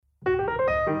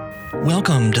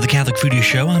Welcome to the Catholic Foodie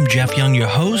Show. I'm Jeff Young, your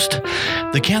host,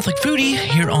 the Catholic Foodie,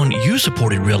 here on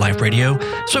you-supported Real Life Radio.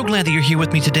 So glad that you're here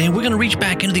with me today. We're going to reach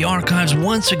back into the archives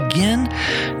once again,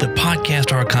 the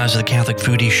podcast archives of the Catholic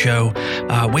Foodie Show,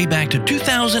 way back to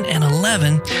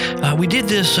 2011. We did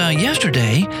this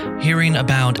yesterday, hearing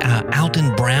about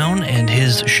Alton Brown and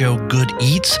his show Good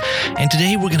Eats, and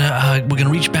today we're gonna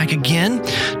reach back again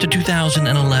to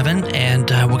 2011,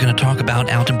 and we're gonna talk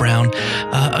about Alton Brown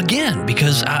again,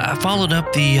 because I followed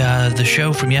up the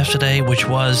show from yesterday, which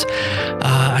was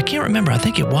I can't remember. I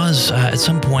think it was at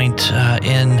some point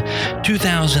in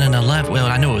 2011. Well,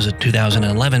 I know it was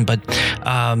 2011, but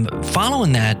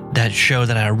following that show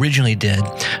that I originally did,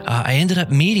 I ended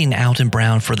up meeting Alton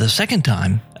Brown for the second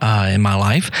time in my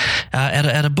life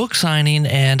at a book signing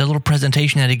and a little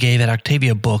presentation that he gave at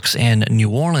Octavia Books in New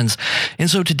Orleans. And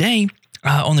so today,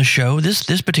 on the show,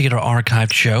 this particular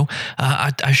archived show,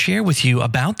 I share with you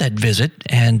about that visit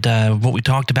and what we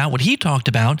talked about, what he talked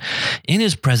about in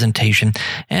his presentation.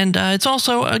 And it's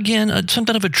also, again,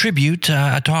 something of a tribute.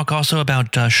 I talk also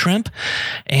about shrimp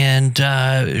and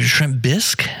shrimp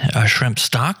bisque, shrimp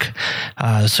stock.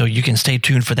 So you can stay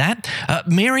tuned for that.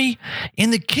 Mary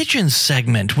in the Kitchen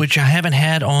segment, which I haven't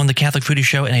had on the Catholic Foodie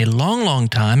Show in a long, long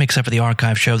time, except for the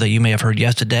archive show that you may have heard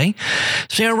yesterday.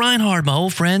 Sarah Reinhard, my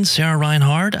old friend, Sarah Reinhard.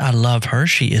 I love her.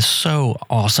 She is so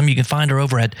awesome. You can find her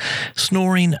over at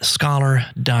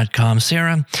snoringscholar.com.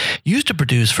 Sarah used to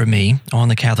produce for me on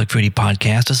the Catholic Foodie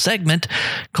podcast a segment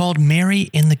called Mary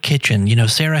in the Kitchen. You know,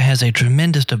 Sarah has a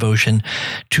tremendous devotion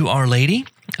to Our Lady,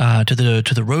 to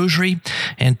the Rosary,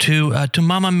 and to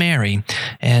Mama Mary,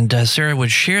 and Sarah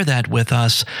would share that with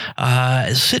us,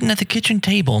 sitting at the kitchen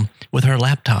table with her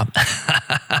laptop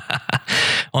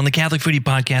on the Catholic Foodie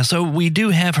podcast. So we do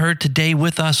have her today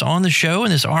with us on the show,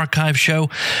 in this archive show,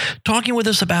 talking with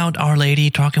us about Our Lady,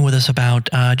 talking with us about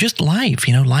just life,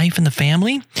 life in the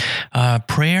family,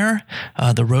 prayer,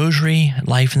 the Rosary,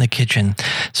 life in the kitchen.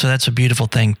 So that's a beautiful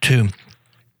thing too.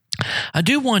 I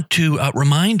do want to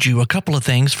remind you a couple of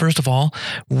things. First of all,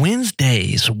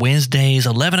 Wednesdays,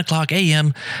 11 o'clock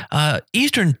a.m.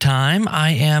 Eastern Time,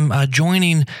 I am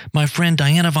joining my friend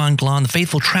Diana Von Glahn, the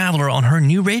Faithful Traveler, on her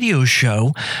new radio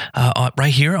show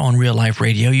right here on Real Life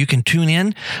Radio. You can tune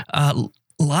in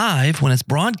live when it's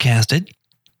broadcasted.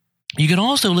 You can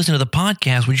also listen to the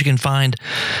podcast, which you can find.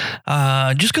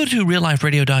 Just go to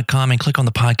realliferadio.com and click on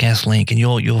the podcast link, and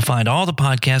you'll find all the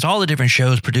podcasts, all the different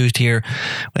shows produced here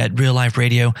at Real Life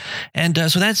Radio. And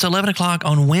so that's 11 o'clock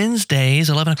on Wednesdays,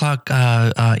 11 o'clock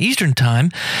Eastern Time.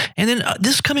 And then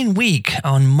this coming week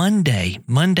on Monday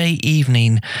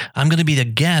evening, I'm going to be the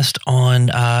guest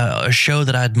on a show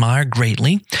that I admire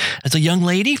greatly. It's a young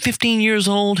lady, 15 years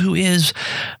old, who is,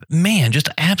 just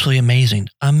absolutely amazing.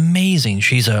 Amazing.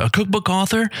 She's a cookbook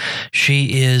author.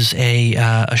 She is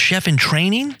a chef in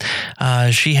training.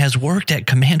 She has worked at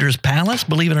Commander's Palace,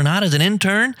 believe it or not, as an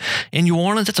intern in New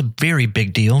Orleans. That's a very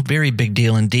big deal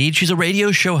indeed. She's a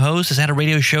radio show host, has had a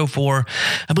radio show for,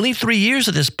 I believe, 3 years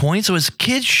at this point. So it's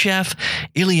Kids Chef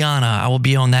Ileana. I will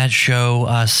be on that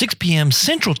show 6 p.m.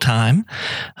 Central Time.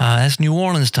 That's New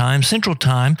Orleans time, Central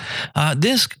Time,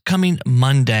 this coming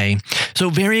Monday.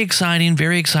 So very exciting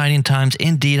times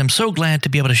indeed. I'm so glad to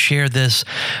be able to share this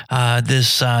show,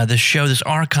 this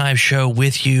archive show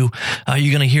with you.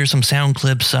 You're going to hear some sound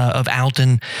clips of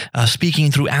Alton speaking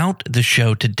throughout the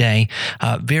show today.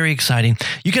 Very exciting.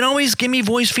 You can always give me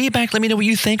voice feedback. Let me know what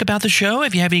you think about the show.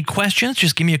 If you have any questions,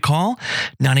 just give me a call,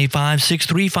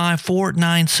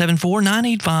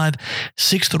 985-635-4974,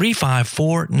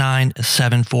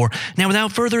 985-635-4974. Now,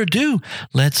 without further ado,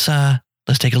 let's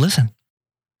take a listen.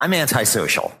 I'm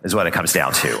antisocial, is what it comes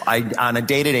down to. On a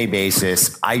day-to-day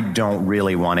basis, I don't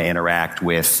really want to interact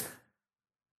with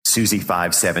Susie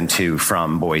 572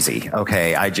 from Boise.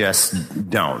 Okay, I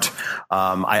just don't.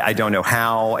 I don't know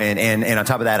how. And on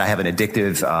top of that, I have an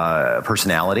addictive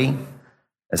personality,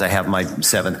 as I have my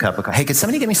 7th cup of coffee. Hey, could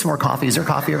somebody get me some more coffee? Is there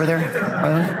coffee over there?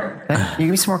 Hey, can you give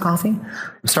me some more coffee?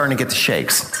 I'm starting to get the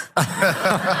shakes.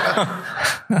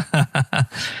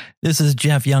 This is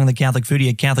Jeff Young, the Catholic Foodie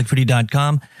at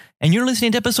CatholicFoodie.com, and you're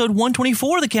listening to episode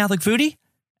 124 of the Catholic Foodie.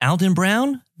 Alton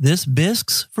Brown, this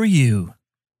Bisque's for you.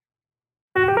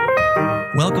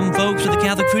 Welcome, folks, to the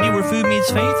Catholic Foodie, where food meets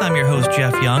faith. I'm your host,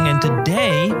 Jeff Young, and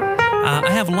today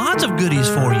I have lots of goodies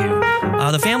for you.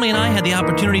 The family and I had the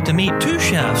opportunity to meet two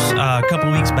chefs a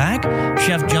couple of weeks back,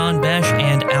 Chef John Besh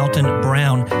and Alton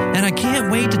Brown, and I can't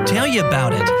wait to tell you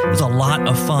about it. It was a lot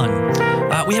of fun.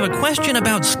 We have a question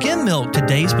about skim milk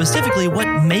today, specifically what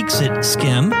makes it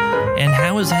skim and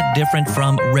how is that different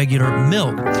from regular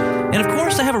milk. And of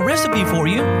course, I have a recipe for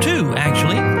you, too,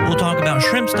 actually. We'll talk about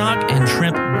shrimp stock and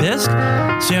shrimp bisque.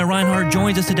 Sarah Reinhardt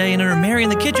joins us today in our Mary in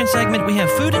the Kitchen segment. We have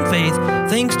food and faith,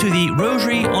 thanks to the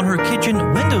rosary on her kitchen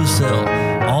windowsill.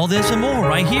 All this and more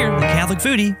right here, the Catholic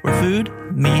Foodie, where food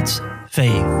meets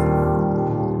faith.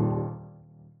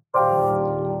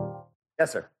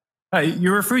 Yes, sir.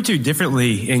 You're referred to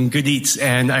differently in Good Eats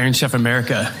and Iron Chef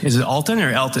America. Is it Alton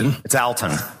or Alton? It's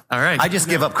Alton. All right. I just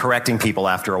give up correcting people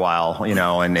after a while,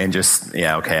 and just,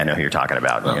 okay, I know who you're talking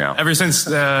about. Well, ever since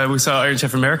we saw Iron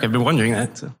Chef America, I've been wondering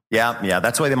that. So. Yeah,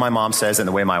 that's the way that my mom says it and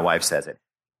the way my wife says it.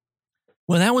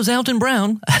 Well, that was Alton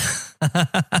Brown.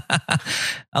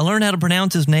 I learned how to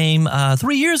pronounce his name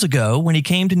 3 years ago when he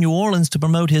came to New Orleans to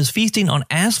promote his Feasting on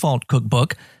Asphalt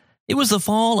cookbook. It was the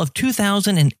fall of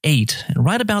 2008, and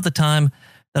right about the time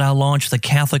that I launched the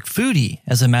Catholic Foodie,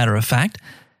 as a matter of fact.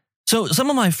 So some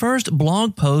of my first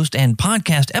blog post and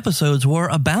podcast episodes were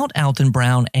about Alton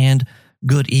Brown and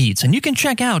Good Eats. And you can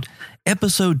check out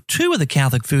episode 2 of the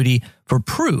Catholic Foodie for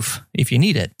proof if you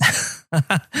need it.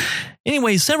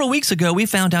 Anyway, several weeks ago, we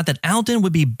found out that Alton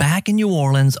would be back in New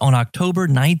Orleans on October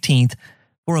 19th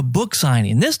for a book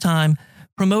signing, this time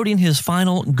promoting his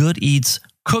final Good Eats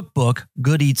cookbook,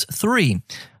 Good Eats 3,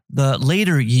 the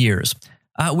later years.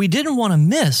 We didn't want to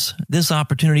miss this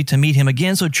opportunity to meet him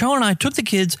again, so Char and I took the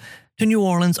kids to New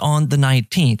Orleans on the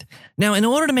 19th. Now, in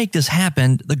order to make this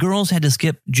happen, the girls had to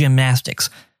skip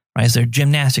gymnastics, right? It's their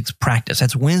gymnastics practice.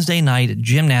 That's Wednesday night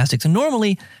gymnastics, and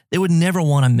normally they would never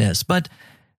want to miss, but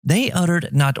they uttered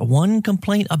not one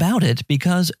complaint about it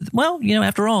because,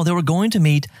 after all, they were going to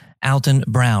meet Alton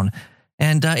Brown.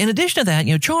 And in addition to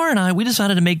that, Char and I, we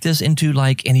decided to make this into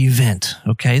like an event,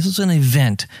 okay? This is an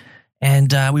event.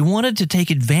 And we wanted to take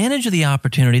advantage of the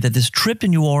opportunity that this trip to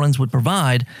New Orleans would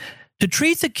provide to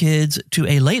treat the kids to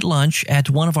a late lunch at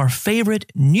one of our favorite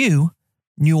new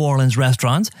New Orleans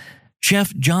restaurants,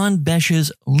 Chef John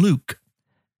Besh's Luke.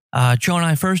 Char and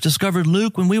I first discovered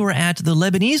Luke when we were at the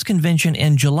Lebanese convention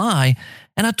in July,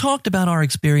 and I talked about our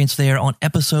experience there on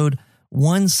episode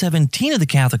 117 of the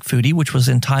Catholic Foodie, which was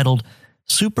entitled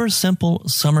Super Simple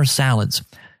Summer Salads.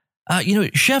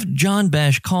 Chef John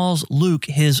Besh calls Luke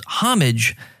his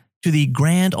homage to the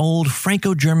grand old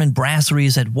Franco-German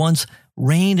brasseries that once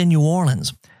reigned in New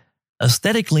Orleans.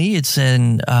 Aesthetically, it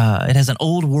has an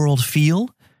old world feel.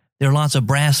 There are lots of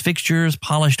brass fixtures,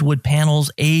 polished wood panels,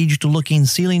 aged-looking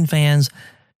ceiling fans.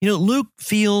 Luke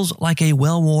feels like a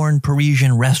well-worn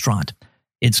Parisian restaurant.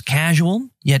 It's casual,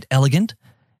 yet elegant.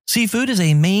 Seafood is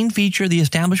a main feature of the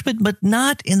establishment, but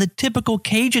not in the typical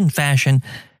Cajun fashion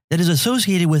that is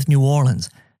associated with New Orleans.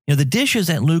 The dishes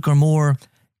at Luke are more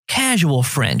casual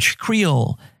French,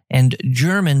 Creole, and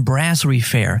German brasserie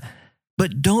fare.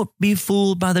 But don't be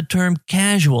fooled by the term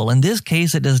casual. In this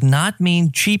case, it does not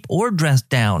mean cheap or dressed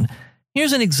down.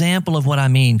 Here's an example of what I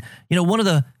mean. One of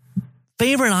the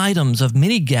favorite items of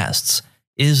many guests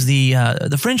is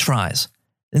the French fries,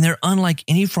 and they're unlike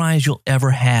any fries you'll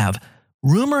ever have.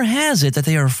 Rumor has it that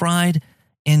they are fried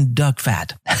in duck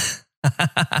fat.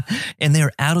 And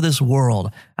they're out of this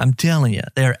world. I'm telling you,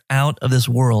 they're out of this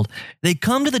world. They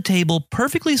come to the table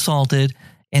perfectly salted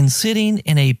and sitting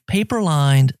in a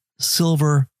paper-lined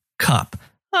silver cup.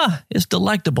 It's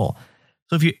delectable.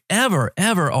 So if you ever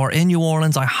are in New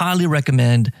Orleans, I highly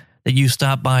recommend that you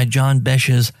stop by John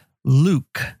Besh's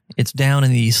Luke. It's down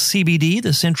in the CBD,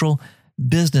 the Central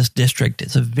Business District.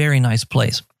 It's a very nice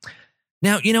place.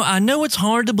 Now, I know it's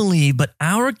hard to believe, but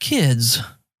our kids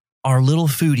are little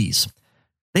foodies.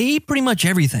 They eat pretty much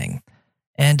everything.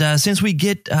 And since we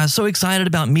get so excited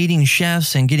about meeting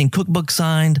chefs and getting cookbooks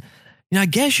signed, I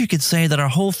guess you could say that our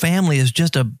whole family is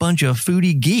just a bunch of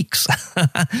foodie geeks.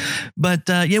 But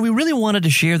we really wanted to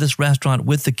share this restaurant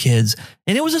with the kids.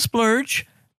 And it was a splurge,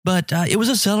 but it was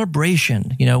a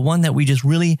celebration, one that we just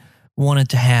really wanted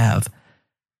to have.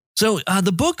 So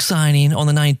the book signing on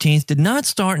the 19th did not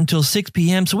start until 6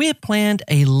 p.m., so we had planned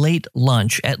a late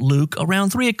lunch at Luke around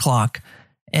 3 o'clock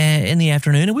in the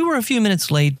afternoon, and we were a few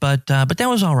minutes late, but that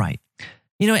was all right.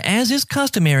 As is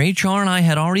customary, Char and I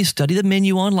had already studied the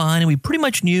menu online, and we pretty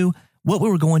much knew what we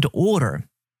were going to order.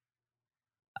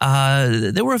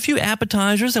 There were a few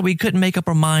appetizers that we couldn't make up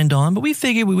our mind on, but we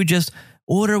figured we would just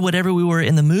order whatever we were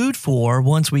in the mood for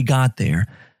once we got there.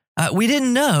 We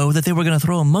didn't know that they were going to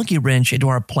throw a monkey wrench into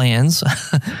our plans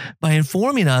by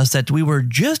informing us that we were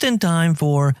just in time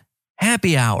for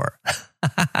happy hour.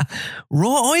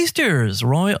 Raw oysters,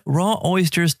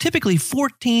 typically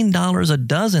 $14 a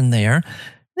dozen there.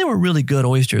 They were really good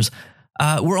oysters.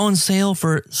 Were on sale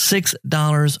for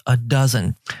 $6 a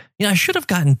dozen. I should have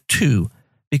gotten 2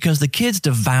 because the kids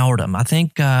devoured them. I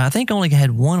think I only had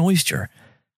 1 oyster,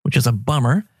 which is a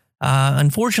bummer.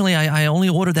 Unfortunately, I only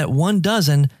ordered that 1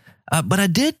 dozen, but I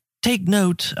did take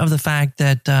note of the fact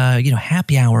that,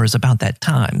 happy hour is about that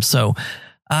time. So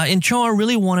and Char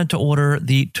really wanted to order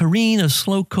the terrine of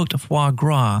slow-cooked foie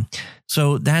gras.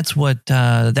 So that's what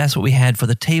we had for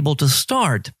the table to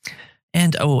start.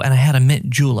 And I had a mint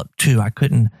julep too. I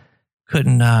couldn't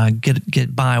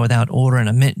get by without ordering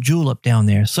a mint julep down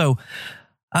there. So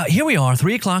here we are,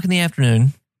 3:00 in the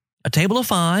afternoon, a table of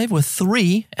 5 with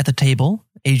 3 at the table,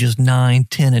 ages 9,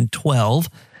 10, and 12,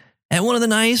 at one of the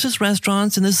nicest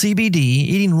restaurants in the CBD,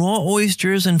 eating raw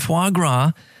oysters and foie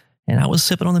gras. And I was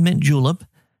sipping on the mint julep,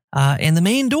 and the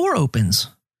main door opens.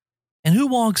 And who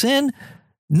walks in?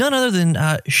 None other than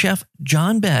Chef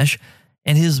John Bisque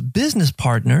and his business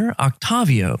partner,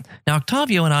 Octavio. Now,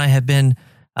 Octavio and I have been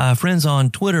friends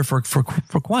on Twitter for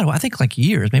quite a while. I think like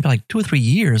years, maybe like 2 or 3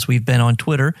 years we've been on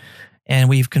Twitter, and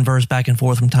we've conversed back and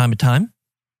forth from time to time.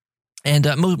 And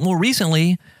more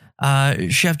recently,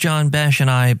 Chef John Bisque and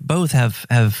I both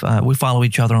we follow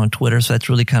each other on Twitter, so that's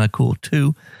really kind of cool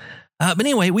too. But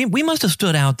anyway, we must have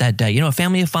stood out that day. A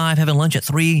family of 5 having lunch at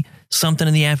 3-something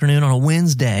in the afternoon on a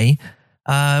Wednesday.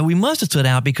 We must have stood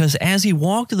out because as he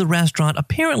walked to the restaurant,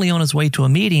 apparently on his way to a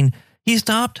meeting, he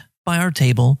stopped by our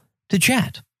table to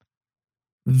chat.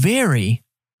 Very,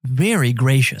 very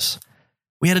gracious.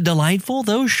 We had a delightful,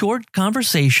 though short,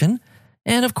 conversation.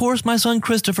 And of course, my son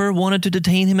Christopher wanted to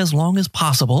detain him as long as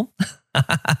possible.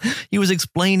 He was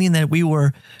explaining that we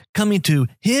were coming to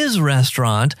his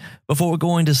restaurant before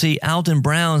going to see Alton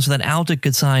Brown so that Alton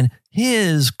could sign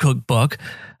his cookbook.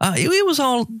 It was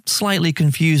all slightly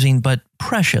confusing, but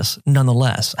precious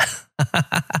nonetheless.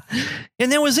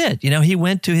 And that was it. He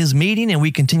went to his meeting and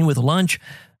we continued with lunch.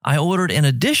 I ordered an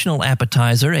additional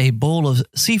appetizer, a bowl of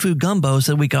seafood gumbo,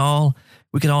 so that we could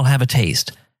all have a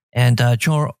taste. And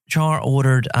Char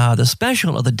ordered the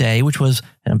special of the day, which was,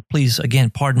 and please, again,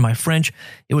 pardon my French,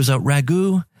 it was a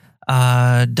ragout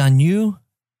d'agneau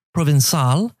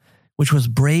provençal, which was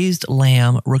braised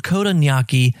lamb, ricotta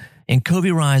gnocchi, and Kobe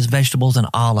rice, vegetables, and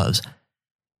olives.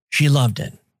 She loved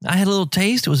it. I had a little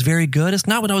taste. It was very good. It's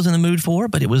not what I was in the mood for,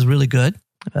 but it was really good.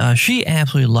 She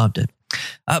absolutely loved it.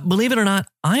 Believe it or not,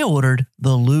 I ordered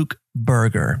the Luke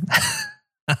burger.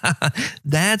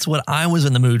 That's what I was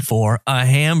in the mood for, a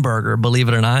hamburger, believe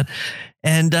it or not.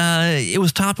 And it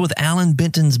was topped with Alan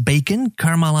Benton's bacon,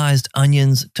 caramelized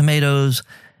onions, tomatoes,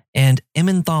 and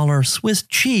Emmentaler Swiss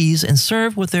cheese, and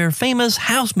served with their famous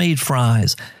house-made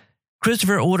fries.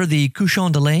 Christopher ordered the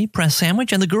cochon de lait press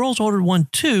sandwich, and the girls ordered one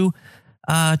too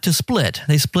to split.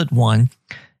 They split one.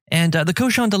 And the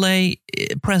cochon de lait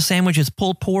press sandwich is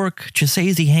pulled pork,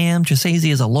 Chisaise ham.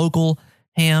 Chisaise is a local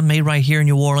ham made right here in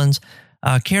New Orleans.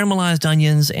 Caramelized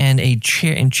onions and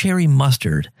cherry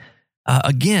mustard.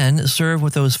 Again, served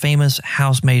with those famous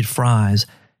house-made fries.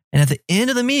 And at the end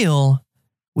of the meal,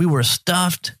 we were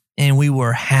stuffed and we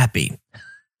were happy.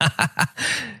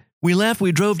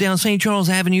 We drove down St. Charles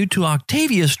Avenue to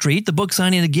Octavia Street. The book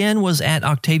signing again was at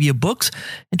Octavia Books.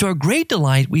 And to our great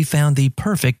delight, we found the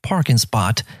perfect parking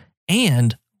spot.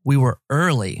 And we were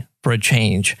early for a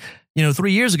change.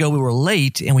 3 years ago, we were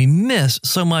late and we missed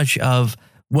so much of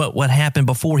what happened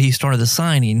before he started the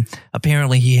signing.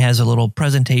 Apparently, he has a little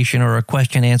presentation or a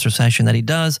question-answer session that he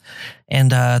does.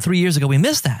 And 3 years ago, we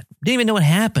missed that. Didn't even know what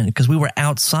happened because we were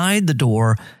outside the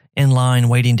door in line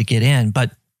waiting to get in.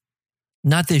 But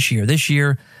not this year. This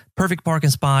year, perfect parking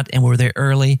spot, and we were there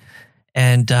early.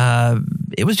 And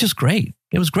it was just great.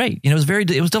 It was great.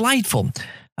 It was delightful.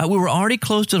 We were already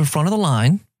close to the front of the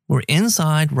line. We're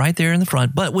inside, right there in the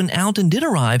front. But when Alton did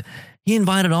arrive, he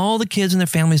invited all the kids and their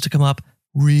families to come up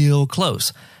real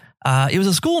close. It was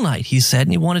a school night, he said,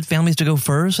 and he wanted families to go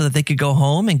first so that they could go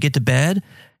home and get to bed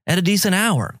at a decent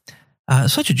hour.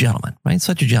 Such a gentleman, right?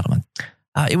 Such a gentleman.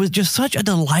 It was just such a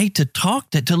delight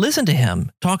to listen to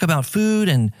him talk about food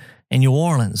and New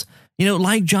Orleans.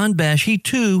 Like John Bisque, he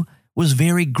too was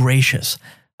very gracious.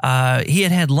 He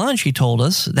had lunch, he told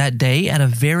us, that day at a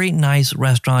very nice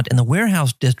restaurant in the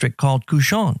warehouse district called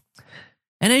Couchon.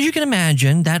 And as you can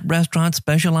imagine, that restaurant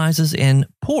specializes in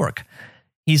pork.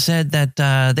 He said that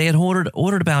they had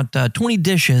ordered about 20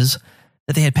 dishes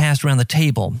that they had passed around the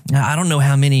table. Now, I don't know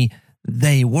how many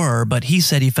they were, but he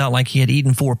said he felt like he had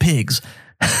eaten 4 pigs.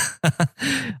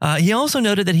 He also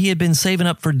noted that he had been saving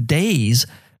up for days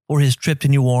for his trip to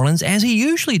New Orleans, as he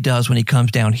usually does when he comes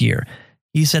down here.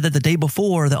 He said that the day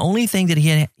before, the only thing that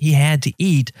he had to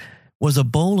eat was a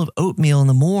bowl of oatmeal in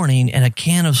the morning and a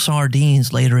can of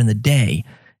sardines later in the day.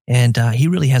 And he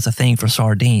really has a thing for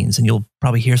sardines, and you'll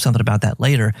probably hear something about that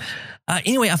later.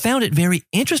 Anyway, I found it very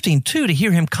interesting, too, to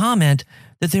hear him comment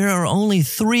that there are only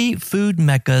 3 food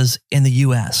meccas in the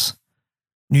U.S.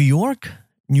 New York,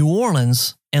 New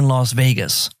Orleans and Las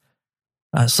Vegas.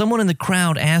 Someone in the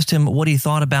crowd asked him what he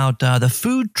thought about the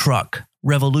food truck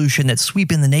revolution that's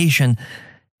sweeping the nation.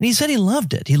 And he said he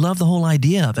loved it. He loved the whole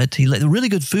idea of it. Really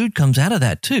good food comes out of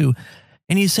that too.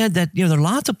 And he said that, there are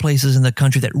lots of places in the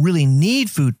country that really need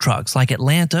food trucks, like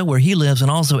Atlanta, where he lives, and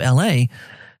also LA.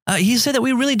 He said that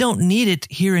we really don't need it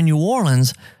here in New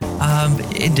Orleans.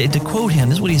 To quote him,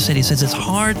 this is what he said. He says, it's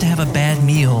hard to have a bad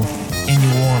meal in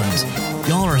New Orleans.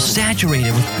 Y'all are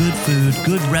saturated with good food,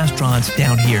 good restaurants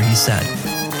down here, he said.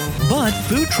 But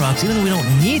food trucks, even though we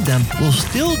don't need them, will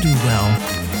still do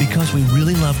well because we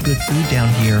really love good food down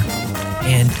here,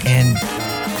 and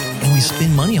we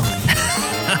spend money on it.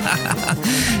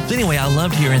 So anyway, I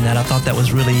loved hearing that. I thought that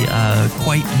was really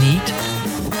quite neat.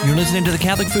 You're listening to the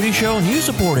Catholic Foodie Show, and you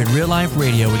supported Real Life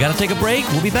Radio. We got to take a break.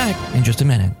 We'll be back in just a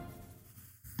minute.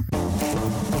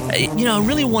 I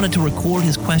really wanted to record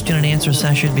his question and answer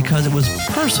session because it was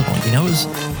personal.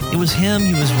 It was him.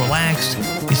 He was relaxed.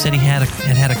 He said he had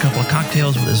a couple of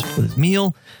cocktails with his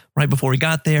meal right before he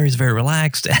got there. He's very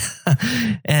relaxed,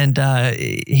 and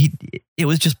it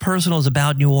was just personal. It was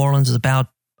about New Orleans. It was about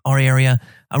our area.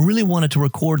 I really wanted to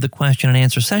record the question and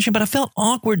answer session, but I felt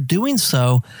awkward doing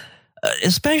so,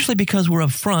 especially because we're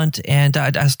up front. And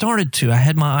I started to. I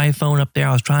had my iPhone up there.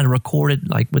 I was trying to record it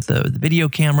like with the video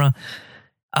camera.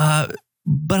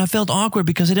 But I felt awkward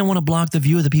because I didn't want to block the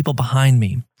view of the people behind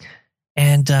me.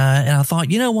 And I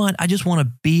thought, you know what? I just want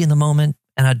to be in the moment,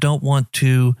 and I don't want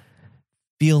to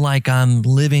feel like I'm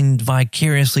living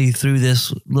vicariously through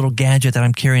this little gadget that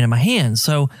I'm carrying in my hand.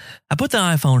 So I put the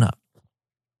iPhone up.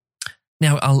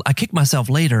 Now, I kicked myself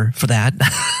later for that,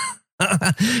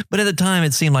 but at the time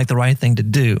it seemed like the right thing to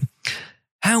do.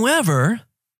 However,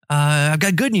 I've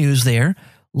got good news there.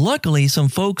 Luckily, some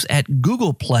folks at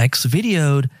Googleplex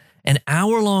videoed an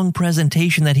hour-long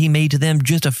presentation that he made to them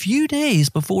just a few days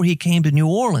before he came to New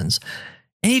Orleans.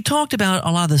 And he talked about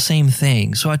a lot of the same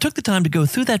things. So I took the time to go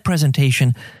through that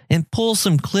presentation and pull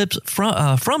some clips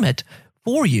from it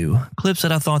for you, clips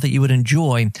that I thought that you would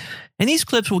enjoy. And these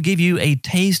clips will give you a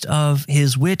taste of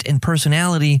his wit and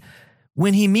personality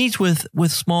when he meets with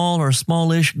small or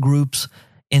smallish groups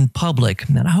in public.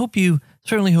 And I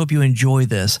certainly hope you enjoy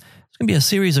this. It's going to be a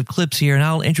series of clips here, and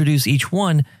I'll introduce each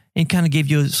one and kind of give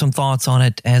you some thoughts on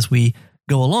it as we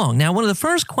go along. Now, one of the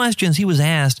first questions he was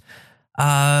asked,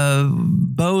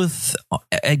 both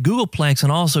at Googleplex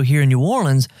and also here in New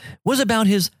Orleans, was about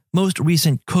his most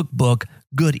recent cookbook,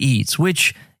 Good Eats,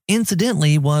 which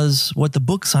incidentally was what the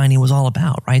book signing was all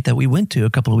about, right? That we went to a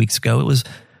couple of weeks ago.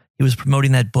 He was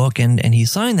promoting that book, and he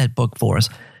signed that book for us.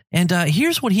 And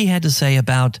here's what he had to say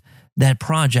about that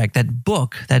project, that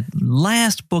book, that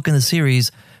last book in the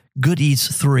series, Good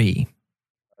Eats 3.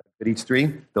 Good Eats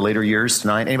 3, The Later Years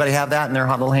Tonight. Anybody have that in their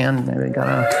hot little hand? Anybody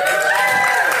got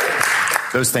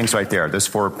those things right there, those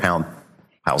 4-pound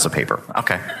piles of paper.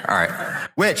 Okay, all right.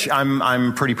 Which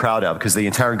I'm pretty proud of, because the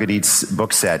entire Good Eats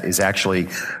book set is actually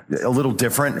a little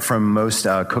different from most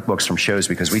cookbooks from shows,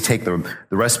 because we take the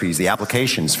recipes, the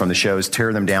applications from the shows,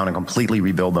 tear them down, and completely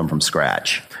rebuild them from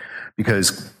scratch.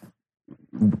 Because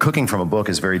cooking from a book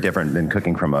is very different than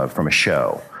cooking from a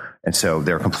show. And so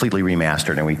they're completely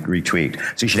remastered and we retweaked.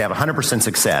 So you should have 100%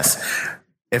 success.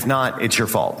 If not, it's your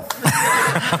fault.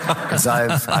 Because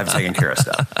I've taken care of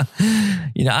stuff.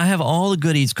 I have all the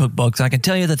Good Eats cookbooks. I can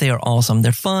tell you that they are awesome.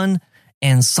 They're fun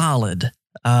and solid.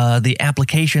 The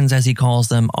applications, as he calls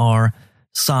them, are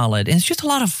solid. And it's just a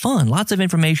lot of fun. Lots of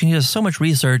information. He does so much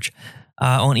research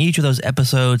on each of those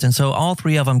episodes. And so all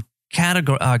three of them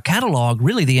catalog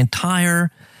really the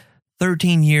entire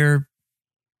 13-year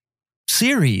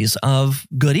series of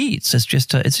Good Eats. It's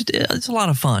just it's a lot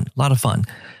of fun.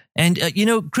 And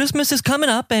Christmas is coming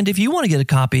up, and if you want to get a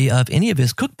copy of any of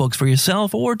his cookbooks for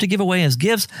yourself or to give away as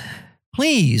gifts,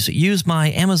 please use my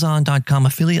Amazon.com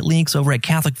affiliate links over at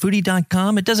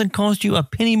CatholicFoodie.com. It doesn't cost you a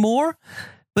penny more,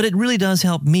 but it really does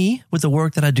help me with the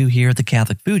work that I do here at the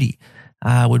Catholic Foodie.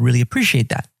 I would really appreciate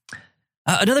that.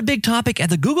 Another big topic at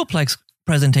the Googleplex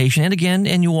presentation, and again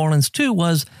in New Orleans too,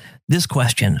 was this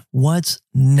question: what's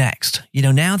next?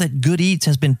 Now that Good Eats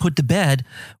has been put to bed,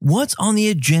 what's on the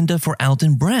agenda for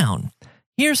Alton Brown?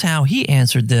 Here's how he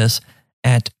answered this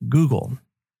at Google.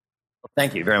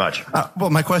 Thank you very much. Well,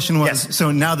 my question was, yes.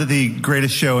 So now that the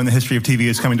greatest show in the history of TV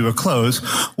is coming to a close,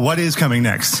 what is coming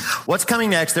next? What's coming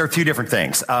next? There are two different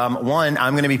things. One,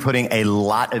 I'm going to be putting a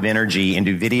lot of energy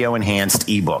into video-enhanced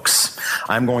ebooks.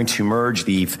 I'm going to merge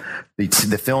the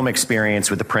film experience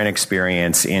with the print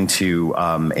experience into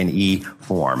an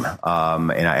e-form.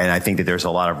 And I think that there's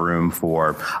a lot of room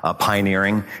for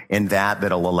pioneering in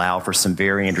that'll allow for some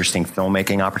very interesting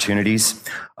filmmaking opportunities.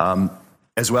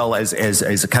 as well as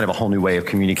a kind of a whole new way of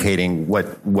communicating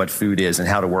what food is and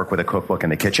how to work with a cookbook in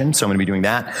the kitchen. So I'm going to be doing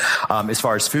that. As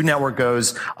far as Food Network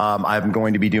goes, I'm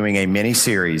going to be doing a mini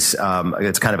series.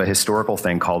 It's kind of a historical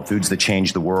thing called Foods That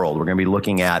Changed the World. We're going to be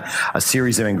looking at a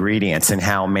series of ingredients and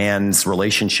how man's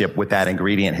relationship with that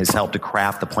ingredient has helped to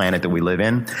craft the planet that we live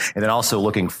in. And then also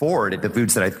looking forward at the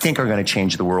foods that I think are going to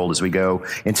change the world as we go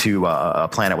into a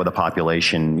planet with a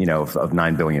population, of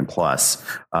 9 billion plus,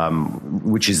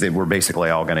 which is that we're basically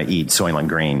all going to eat Soylent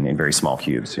Green in very small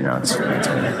cubes.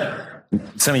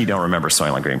 Some of you don't remember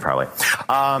Soylent Green probably.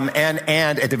 And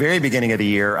at the very beginning of the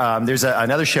year, there's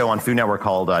another show on Food Network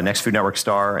called Next Food Network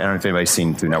Star. I don't know if anybody's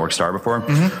seen Food Network Star before.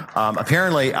 Mm-hmm.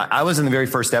 Apparently, I was in the very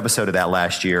first episode of that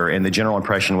last year, and the general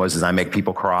impression was I make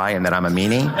people cry and that I'm a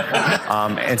meanie.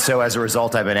 And so as a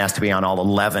result, I've been asked to be on all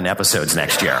 11 episodes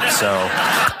next year. So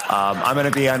I'm going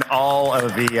to be on all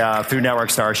of the Food Network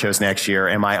Star shows next year,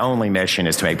 and my only mission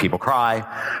is to make people cry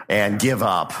and give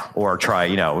up or try,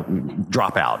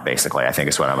 drop out, basically. I think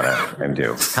is what I'm going to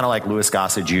do. Kind of like Louis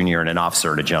Gossett Jr. and An Officer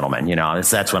and a Gentleman.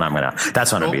 That's what I'm going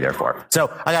to be there for. So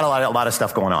I got a lot of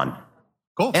stuff going on.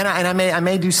 Cool. And I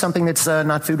may do something that's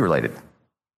not food related.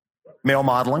 Male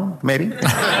modeling, maybe.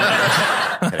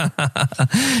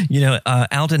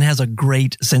 Alton has a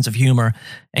great sense of humor,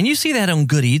 and you see that on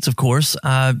Good Eats, of course.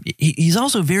 He's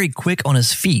also very quick on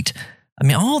his feet. I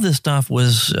mean, all this stuff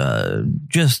was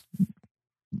just,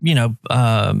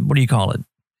 what do you call it?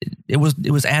 It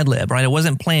was ad lib, right? It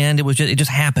wasn't planned. It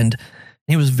just happened.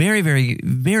 He was very, very,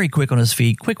 very quick on his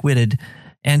feet, quick witted.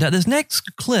 And this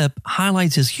next clip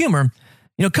highlights his humor.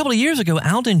 A couple of years ago,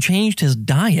 Alton changed his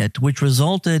diet, which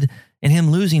resulted in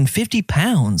him losing 50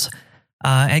 pounds.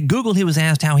 At Google, he was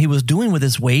asked how he was doing with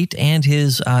his weight and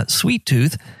his sweet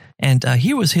tooth. And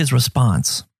here was his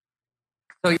response.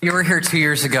 So you were here 2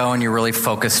 years ago and you're really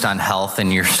focused on health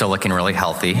and you're still looking really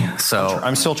healthy. So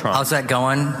I'm still trying. How's that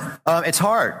going? It's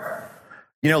hard.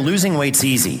 Losing weight's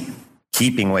easy.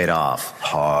 Keeping weight off,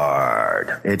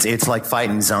 hard. It's like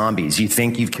fighting zombies. You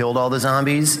think you've killed all the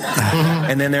zombies,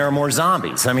 and then there are more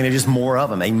zombies. I mean, there's just more of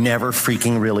them. They never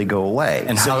freaking really go away.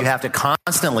 And so you have to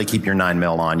constantly keep your 9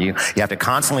 mil on you. You have to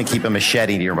constantly keep a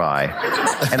machete nearby.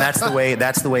 And that's the way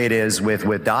it is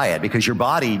with diet, because your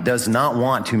body does not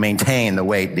want to maintain the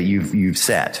weight that you've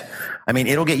set. I mean,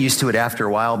 it'll get used to it after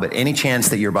a while, but any chance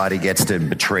that your body gets to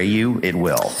betray you, it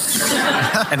will.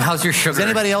 And how's your sugar? Does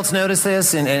anybody else notice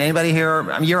this? And anybody here?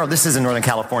 This is in Northern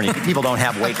California. People don't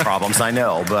have weight problems, I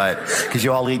know, but because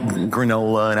you all eat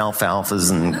granola and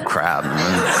alfalfas and crab.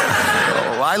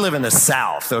 I live in the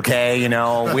South, okay?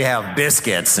 We have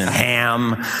biscuits and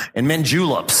ham and mint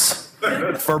juleps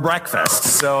for breakfast.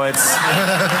 So it's...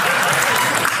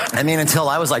 until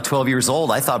I was like 12 years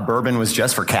old, I thought bourbon was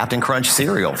just for Captain Crunch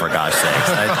cereal, for gosh sakes.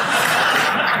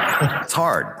 It's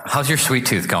hard. How's your sweet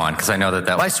tooth going? Because I know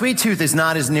that My sweet tooth is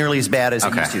not as nearly as bad as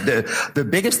it used to. The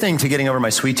biggest thing to getting over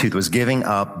my sweet tooth was giving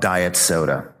up diet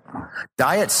soda.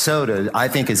 Diet soda, I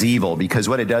think, is evil because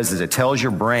what it does is it tells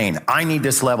your brain, I need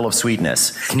this level of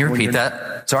sweetness. Can you repeat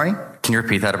that? Sorry? Can you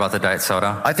repeat that about the diet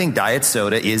soda? I think diet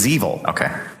soda is evil.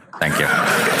 Okay. Thank you.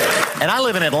 And I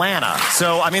live in Atlanta,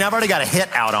 so I've already got a hit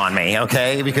out on me,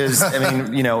 okay? Because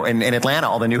in Atlanta,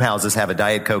 all the new houses have a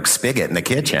Diet Coke spigot in the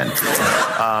kitchen.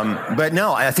 But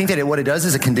no, I think that what it does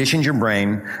is it conditions your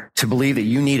brain to believe that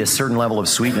you need a certain level of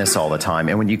sweetness all the time,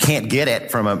 and when you can't get it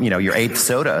from your 8th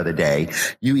soda of the day,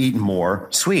 you eat more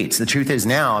sweets. The truth is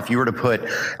now, if you were to put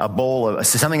a bowl of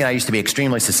something that I used to be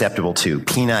extremely susceptible to,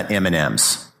 peanut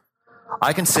M&Ms.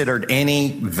 I considered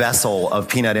any vessel of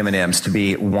peanut M&Ms to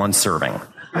be one serving.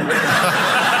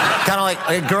 Kind of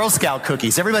like Girl Scout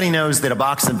cookies. Everybody knows that a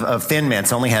box of Thin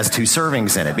Mints only has 2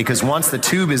 servings in it because once the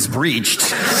tube is breached,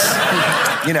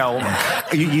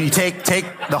 you take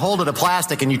the hold of the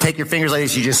plastic and you take your fingers like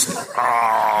this, you just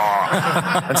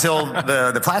until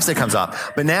the plastic comes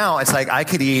off. But now it's like I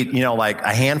could eat, like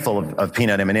a handful of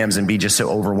peanut M&Ms and be just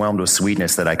so overwhelmed with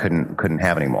sweetness that I couldn't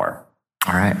have anymore.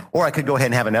 All right. Or I could go ahead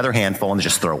and have another handful and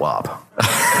just throw up.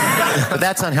 But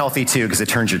that's unhealthy, too, because it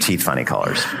turns your teeth funny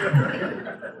colors.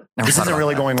 This isn't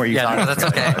really going where you thought. No, that's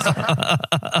okay.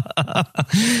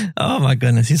 Oh, my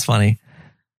goodness. He's funny.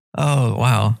 Oh,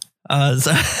 wow.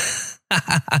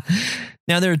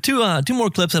 Now, there are two more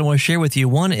clips that I want to share with you.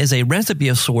 One is a recipe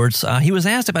of sorts. He was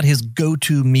asked about his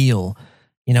go-to meal.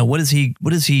 What is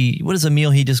a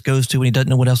meal he just goes to when he doesn't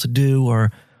know what else to do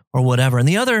or whatever. And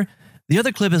the other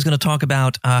clip is going to talk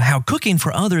about how cooking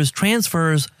for others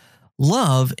transfers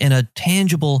love in a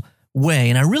tangible way.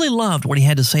 And I really loved what he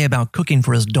had to say about cooking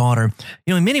for his daughter.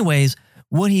 In many ways,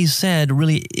 what he said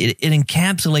really, it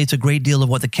encapsulates a great deal of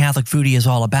what the Catholic Foodie is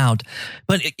all about.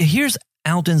 But here's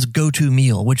Alton's go-to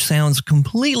meal, which sounds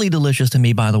completely delicious to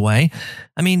me, by the way.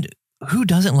 I mean, who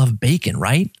doesn't love bacon,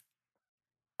 right?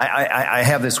 I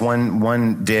have this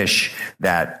one dish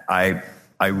that I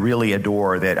really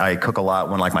adore, that I cook a lot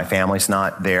when like my family's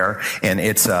not there. And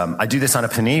it's, I do this on a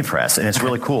panini press, and it's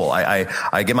really cool.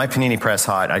 I get my panini press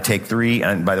hot. I take 3,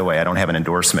 and by the way, I don't have an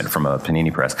endorsement from a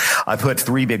panini press. I put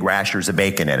 3 big rashers of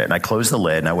bacon in it, and I close the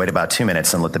lid, and I wait about 2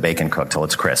 minutes and let the bacon cook till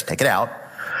it's crisp. Take it out.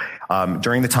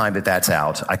 During the time that's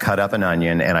out, I cut up an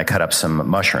onion and I cut up some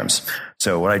mushrooms.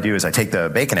 So what I do is I take the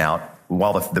bacon out.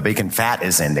 While the bacon fat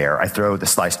is in there, I throw the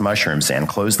sliced mushrooms in,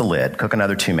 close the lid, cook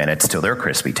another 2 minutes till they're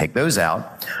crispy. Take those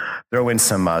out, throw in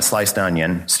some sliced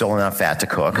onion, still enough fat to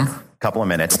cook, a couple of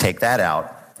minutes, take that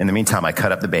out. In the meantime, I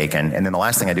cut up the bacon, and then the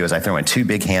last thing I do is I throw in 2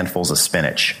 big handfuls of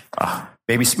spinach,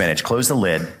 baby spinach, close the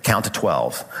lid, count to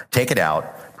 12, take it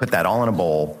out, put that all in a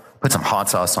bowl, put some hot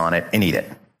sauce on it, and eat it.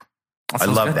 I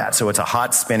love that. So it's a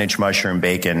hot spinach, mushroom,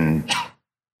 bacon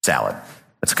salad.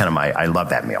 That's kind of I love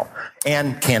that meal.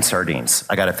 And canned sardines.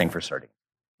 I got a thing for sardines.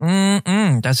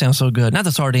 That sounds so good. Not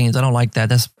the sardines. I don't like that.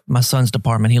 That's my son's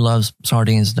department. He loves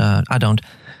sardines. I don't.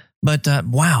 But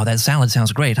wow, that salad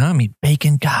sounds great, huh? I mean,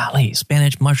 bacon, golly,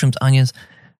 spinach, mushrooms, onions.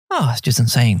 Oh, it's just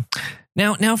insane.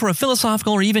 Now, for a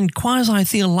philosophical or even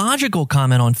quasi-theological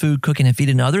comment on food, cooking, and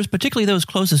feeding others, particularly those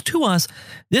closest to us,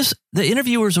 the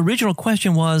interviewer's original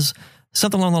question was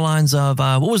something along the lines of,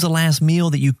 what was the last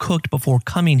meal that you cooked before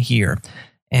coming here?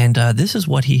 And this is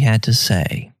what he had to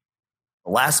say.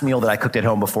 The last meal that I cooked at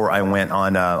home before I went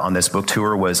on this book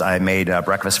tour was I made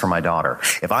breakfast for my daughter.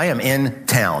 If I am in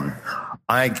town,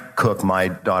 I cook my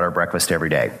daughter breakfast every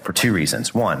day for 2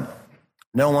 reasons. 1,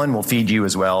 no one will feed you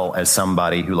as well as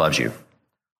somebody who loves you.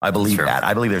 I believe that.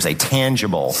 I believe there's a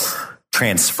tangible,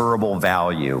 transferable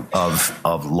value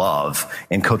of love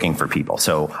in cooking for people.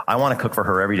 So I want to cook for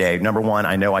her every day. Number 1,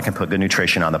 I know I can put good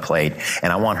nutrition on the plate,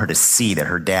 and I want her to see that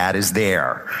her dad is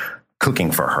there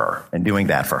cooking for her and doing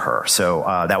that for her. So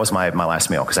that was my last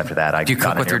meal, because after that, Do you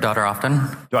cook with your daughter often?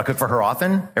 Do I cook for her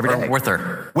often? Every day? With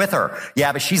her? With her.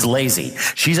 Yeah, but she's lazy.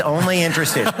 She's only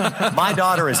interested. My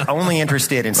daughter is only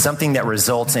interested in something that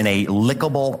results in a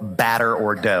lickable batter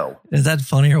or dough. Is that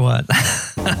funny or what?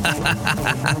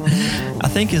 I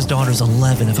think his daughter's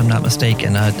 11, if I'm not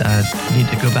mistaken. I need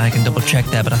to go back and double check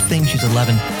that, but I think she's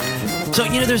 11. So,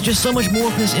 there's just so much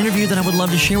more from this interview that I would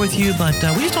love to share with you, but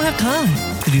we just don't have time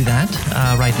to do that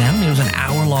right now. I mean, it was an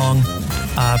hour-long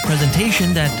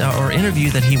presentation or interview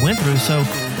that he went through. So,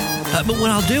 but what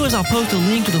I'll do is I'll post a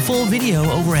link to the full video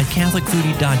over at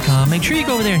CatholicFoodie.com. Make sure you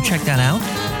go over there and check that out.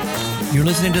 You're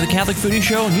listening to The Catholic Foodie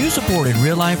Show, and you supported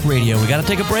Real Life Radio. We got to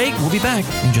take a break. We'll be back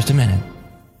in just a minute.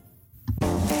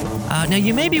 Now,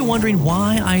 you may be wondering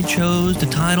why I chose to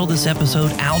title this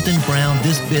episode Alton Brown,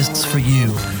 This Bisque's for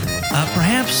You.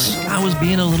 Perhaps I was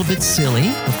being a little bit silly,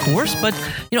 of course, but,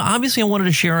 obviously I wanted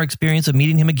to share our experience of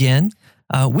meeting him again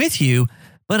with you.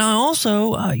 But I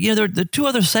also, the 2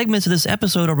 other segments of this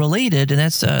episode are related, and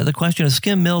that's the question of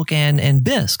skim milk and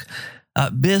bisque.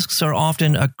 Bisques are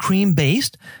often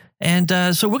cream-based, and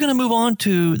so we're going to move on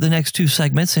to the next 2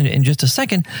 segments in just a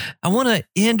second. I want to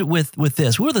end with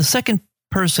this. We're the second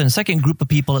group of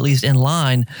people, at least in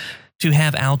line, to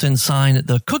have Alton sign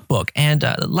the cookbook. And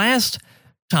last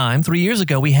time, 3 years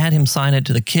ago, we had him sign it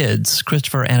to the kids,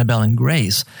 Christopher, Annabelle, and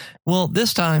Grace. Well,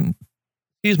 this time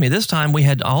we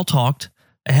had all talked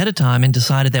ahead of time and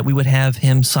decided that we would have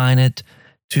him sign it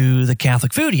to the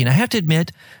Catholic Foodie. And I have to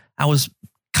admit, I was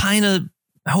kind of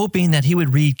hoping that he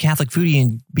would read Catholic Foodie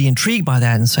and be intrigued by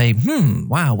that and say,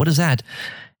 wow, what is that?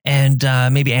 And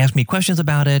maybe ask me questions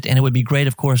about it. And it would be great,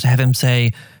 of course, to have him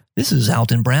say, this is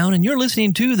Alton Brown, and you're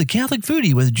listening to The Catholic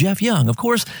Foodie with Jeff Young. Of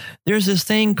course, there's this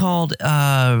thing called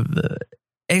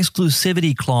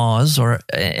exclusivity clause, or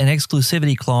an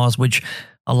exclusivity clause, which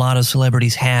a lot of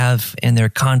celebrities have in their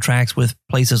contracts with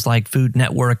places like Food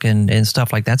Network and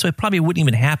stuff like that. So it probably wouldn't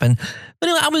even happen. But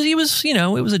it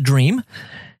was a dream.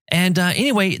 And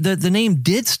anyway, the name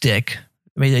did stick.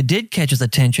 I mean, it did catch his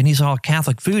attention. He saw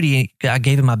Catholic Foodie. I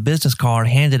gave him my business card,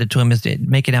 handed it to him,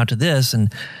 make it out to this.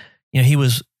 And,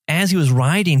 as he was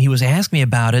writing, he was asking me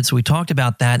about it. So we talked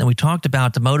about that. And we talked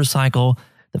about the motorcycle,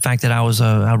 the fact that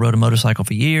I rode a motorcycle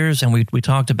for years. And we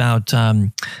talked about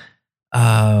the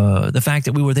fact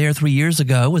that we were there 3 years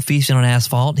ago with Feasting on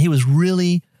Asphalt. He was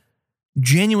really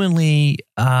genuinely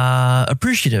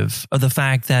appreciative of the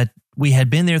fact that we had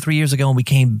been there 3 years ago and we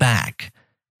came back,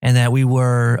 and that we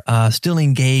were still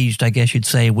engaged, I guess you'd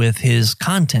say, with his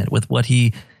content, with what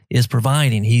he is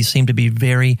providing. He seemed to be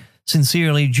very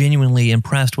sincerely, genuinely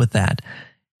impressed with that.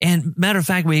 And matter of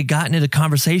fact, we had gotten into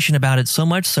conversation about it so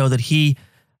much so that he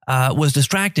was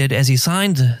distracted as he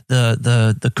signed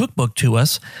the cookbook to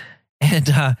us,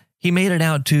 and he made it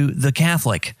out to the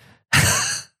Catholic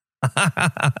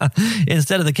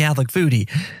instead of the Catholic Foodie.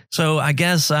 So I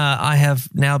guess I have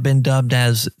now been dubbed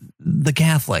as the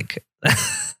Catholic.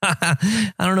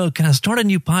 I don't know. Can I start a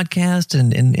new podcast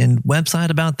and website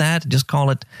about that? Just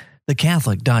call it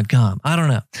thecatholic.com. I don't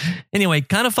know. Anyway,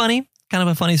 kind of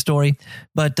a funny story.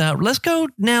 But let's go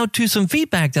now to some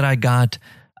feedback that I got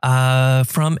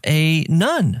from a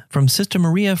nun, from Sister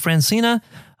Maria Francina,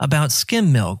 about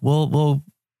skim milk. We'll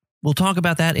talk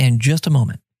about that in just a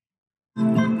moment.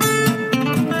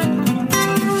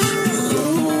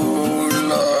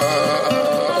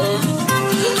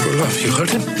 Love, you heard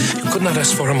him? You could not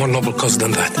ask for a more noble cause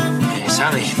than that.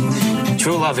 Sonny,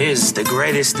 true love is the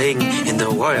greatest thing in the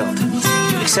world.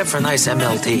 Except for nice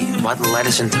MLT, mutton,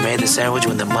 lettuce, and tomato sandwich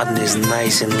when the mutton is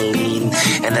nice and lean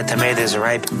and the tomato is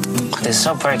ripe. It's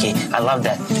so perky. I love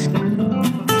that.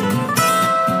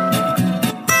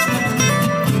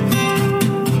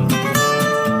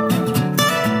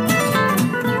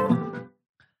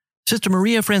 Sister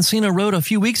Maria Francina wrote a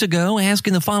few weeks ago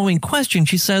asking the following question.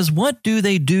 She says, what do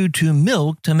they do to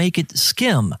milk to make it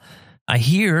skim? I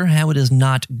hear how it is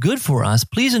not good for us.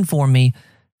 Please inform me.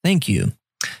 Thank you.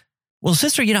 Well,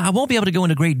 sister, I won't be able to go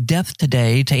into great depth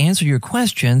today to answer your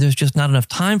question. There's just not enough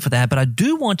time for that. But I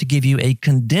do want to give you a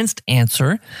condensed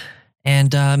answer.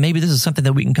 And maybe this is something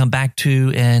that we can come back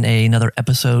to in another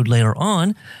episode later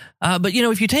on. But,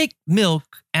 if you take milk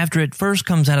after it first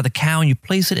comes out of the cow and you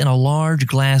place it in a large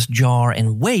glass jar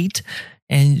and wait,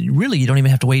 and really you don't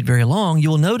even have to wait very long, you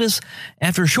will notice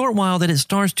after a short while that it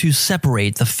starts to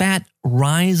separate. The fat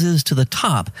rises to the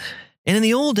top. And in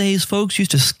the old days, folks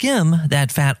used to skim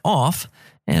that fat off.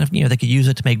 And if they could use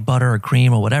it to make butter or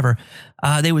cream or whatever,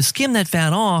 they would skim that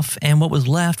fat off, and what was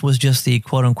left was just the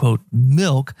quote-unquote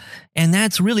milk. And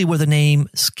that's really where the name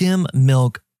skim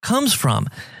milk comes from.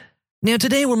 Now,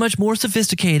 today we're much more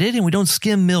sophisticated, and we don't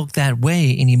skim milk that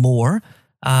way anymore.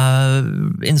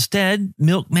 Instead,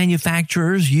 milk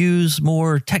manufacturers use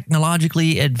more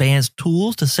technologically advanced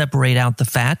tools to separate out the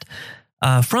fat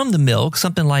from the milk,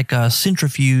 something like a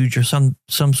centrifuge or some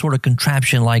sort of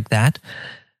contraption like that.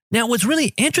 Now, what's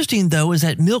really interesting, though, is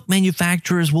that milk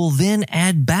manufacturers will then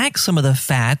add back some of the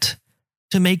fat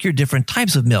to make your different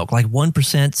types of milk, like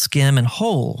 1%, skim, and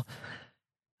whole.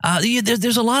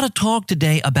 There's a lot of talk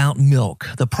today about milk.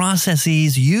 The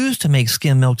processes used to make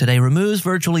skim milk today removes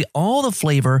virtually all the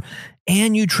flavor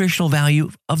and nutritional value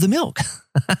of the milk.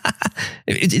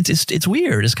 It's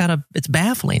weird. It's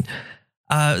baffling.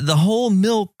 The whole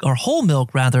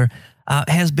milk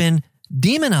has been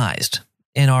demonized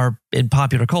in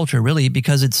popular culture, really,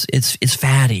 because it's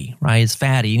fatty, right? It's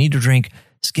fatty. You need to drink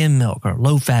skim milk or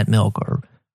low fat milk or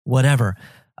whatever.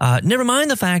 Never mind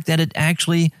the fact that it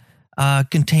actually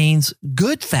contains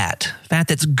good fat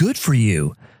that's good for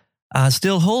you.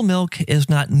 Still, whole milk is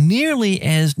not nearly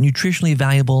as nutritionally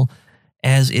valuable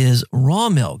as is raw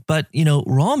milk. But,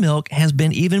 raw milk has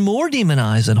been even more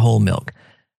demonized than whole milk.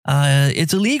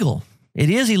 It's illegal. It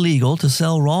is illegal to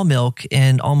sell raw milk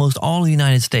in almost all of the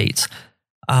United States.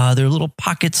 There are little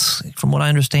pockets, from what I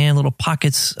understand,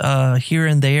 here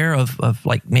and there of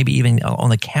like maybe even on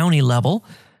the county level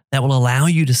that will allow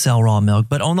you to sell raw milk.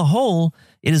 But on the whole,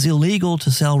 it is illegal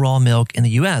to sell raw milk in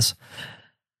the U.S.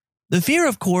 The fear,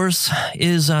 of course,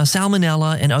 is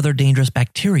salmonella and other dangerous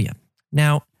bacteria.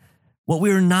 Now, what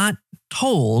we're not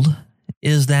told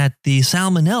is that the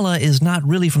salmonella is not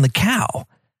really from the cow.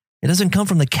 It doesn't come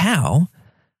from the cow.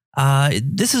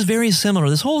 This is very similar.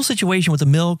 This whole situation with the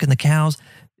milk and the cows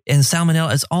and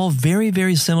salmonella is all very,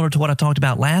 very similar to what I talked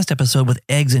about last episode with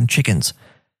eggs and chickens.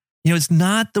 It's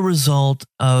not the result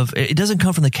of, it doesn't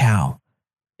come from the cow.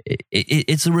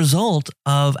 It's a result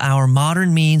of our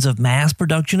modern means of mass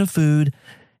production of food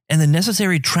and the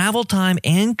necessary travel time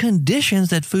and conditions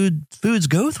that foods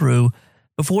go through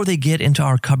before they get into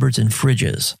our cupboards and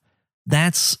fridges.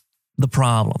 That's the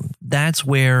problem. That's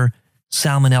where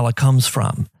salmonella comes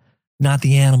from, not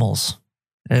the animals.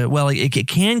 It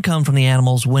can come from the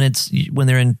animals when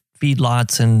they're in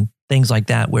feedlots and things like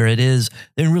that, where they're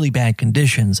in really bad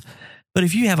conditions. But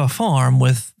if you have a farm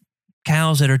with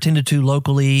cows that are tended to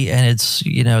locally, and it's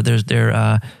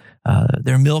they're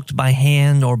milked by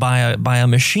hand or by a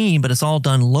machine, but it's all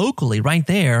done locally right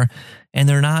there, and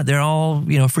they're all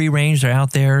free range. They're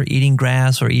out there eating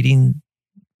grass or eating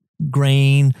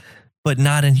grain, but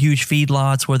not in huge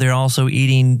feedlots where they're also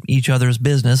eating each other's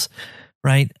business,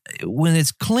 right? When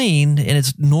it's clean and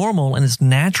it's normal and it's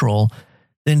natural,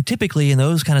 then typically in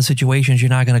those kind of situations, you're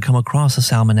not going to come across the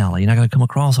salmonella. You're not going to come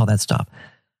across all that stuff.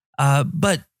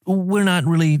 But we're not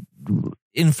really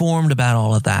informed about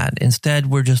all of that. Instead,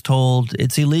 we're just told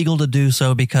it's illegal to do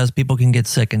so because people can get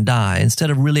sick and die, instead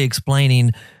of really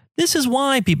explaining this is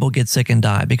why people get sick and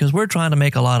die, because we're trying to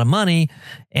make a lot of money.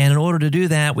 And in order to do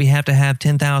that, we have to have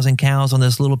 10,000 cows on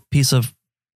this little piece of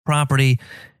property,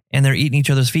 and they're eating each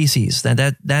other's feces.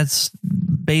 That's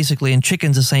basically, and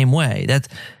chickens the same way.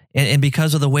 And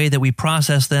because of the way that we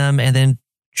process them and then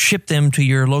ship them to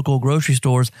your local grocery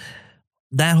stores,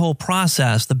 that whole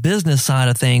process, the business side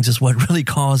of things, is what really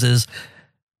causes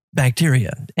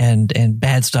bacteria and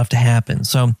bad stuff to happen.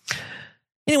 So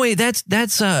anyway, that's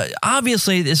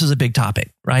obviously this is a big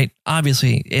topic, right?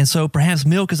 Obviously. And so perhaps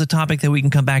milk is a topic that we can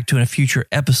come back to in a future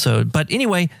episode. But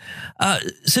anyway,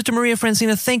 Sister Maria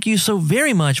Francina, thank you so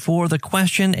very much for the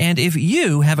question. And if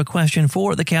you have a question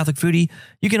for the Catholic Foodie,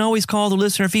 you can always call the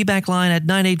listener feedback line at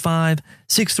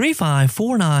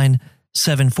 985-635-4974,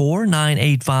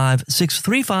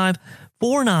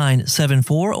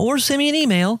 985-635-4974, or send me an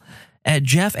email at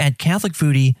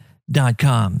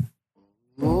jeff@catholicfoodie.com.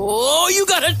 Oh, you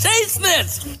gotta taste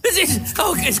this!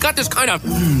 It's got this kind of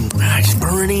it's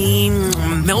burning,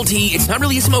 melty. It's not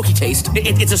really a smoky taste.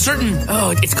 It's a certain,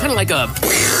 it's kind of like a,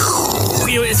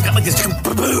 it's got like this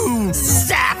boom,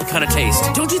 zap kind of taste.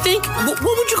 Don't you think? What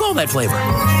would you call that flavor?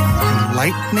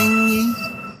 Lightning-y?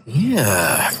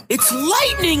 Yeah, it's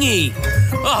lightning-y.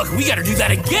 Oh, we gotta do that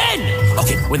again.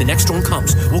 Okay, when the next storm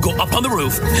comes, we'll go up on the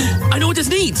roof. I know what this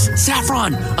needs.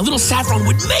 Saffron. A little saffron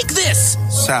would make this.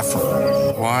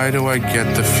 Saffron. Why do I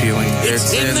get the feeling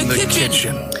it's in the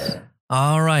kitchen?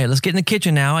 All right, let's get in the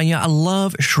kitchen now. I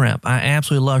love shrimp. I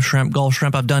absolutely love shrimp, Gulf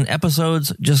shrimp. I've done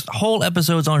episodes, just whole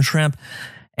episodes on shrimp.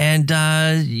 And,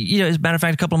 as a matter of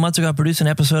fact, a couple of months ago, I produced an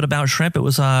episode about shrimp. It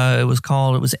was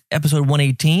episode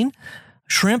 118.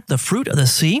 Shrimp, the fruit of the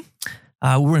sea.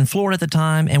 We were in Florida at the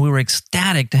time, and we were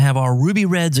ecstatic to have our ruby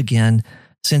reds again,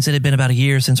 since it had been about a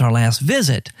year since our last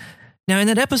visit. Now, in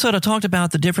that episode, I talked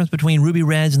about the difference between ruby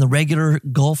reds and the regular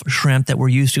Gulf shrimp that we're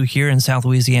used to here in South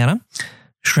Louisiana,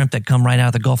 shrimp that come right out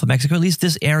of the Gulf of Mexico, at least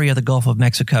this area of the Gulf of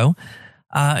Mexico.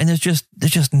 And there's just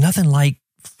nothing like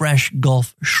fresh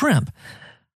Gulf shrimp.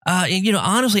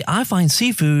 Honestly, I find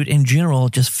seafood in general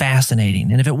just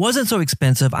fascinating. And if it wasn't so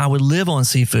expensive, I would live on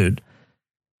seafood.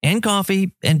 And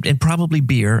coffee, and probably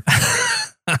beer.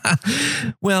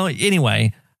 Well,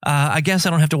 anyway, I guess I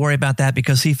don't have to worry about that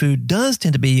because seafood does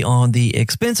tend to be on the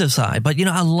expensive side. But,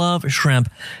 I love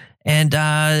shrimp. And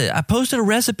I posted a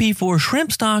recipe for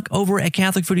shrimp stock over at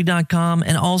CatholicFoodie.com,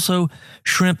 and also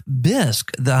shrimp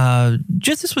bisque.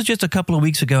 This was just a couple of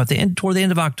weeks ago. Toward the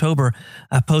end of October,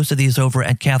 I posted these over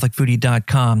at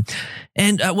CatholicFoodie.com.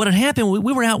 And what had happened,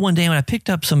 we were out one day and I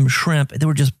picked up some shrimp. They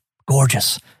were just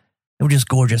gorgeous. They were just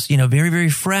gorgeous, very, very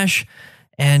fresh.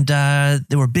 And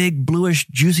they were big, bluish,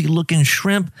 juicy looking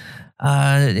shrimp.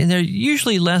 And they're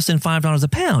usually less than $5 a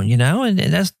pound, and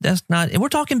that's not, and we're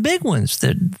talking big ones.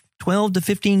 They're 12 to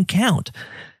 15 count.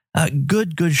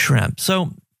 Good shrimp.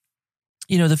 So,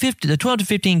 the 12 to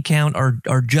 15 count are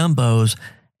jumbos.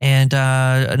 And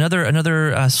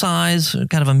another size,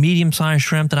 kind of a medium sized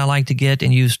shrimp that I like to get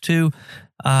and use too,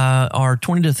 are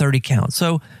 20 to 30 count.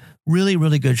 So, really,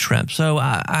 really good shrimp. So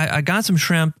I got some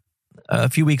shrimp a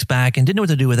few weeks back and didn't know what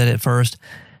to do with it at first.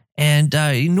 And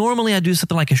normally I do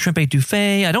something like a shrimp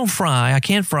etouffee. I don't fry. I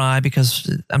can't fry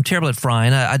because I'm terrible at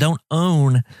frying. I don't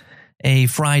own a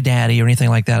fry daddy or anything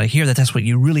like that. I hear that that's what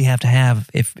you really have to have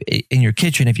if in your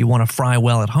kitchen if you want to fry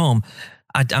well at home.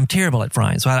 I'm terrible at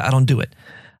frying, so I don't do it.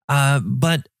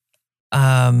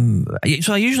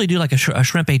 So I usually do like a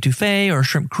shrimp etouffee or a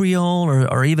shrimp creole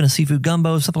or even a seafood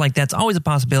gumbo, something like that. It's always a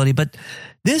possibility. But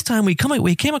this time we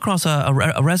came across a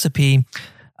recipe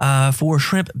for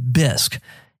shrimp bisque.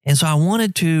 And so I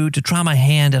wanted to try my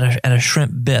hand at a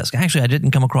shrimp bisque. Actually, I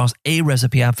didn't come across a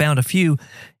recipe. I found a few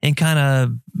and kind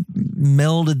of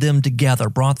melded them together,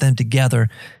 brought them together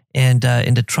and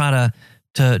to try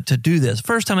to do this.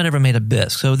 First time I'd ever made a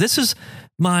bisque. So this is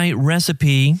my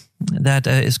recipe that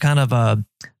is kind of a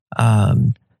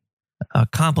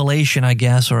compilation, I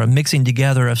guess, or a mixing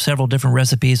together of several different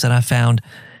recipes that I found.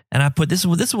 And I put, this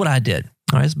is what I did.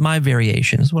 All right, it's my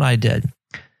variation. This is what I did.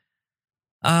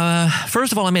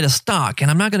 First of all, I made a stock,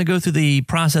 and I'm not going to go through the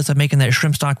process of making that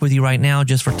shrimp stock with you right now.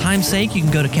 Just for time's sake, you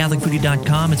can go to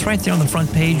CatholicFoodie.com. It's right there on the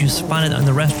front page. You find it in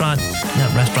the recipe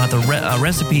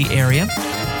area.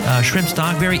 Shrimp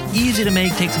stock, very easy to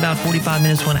make. Takes about 45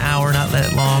 minutes to an hour, not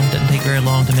that long. Doesn't take very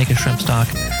long to make a shrimp stock.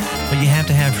 But you have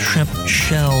to have shrimp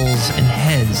shells and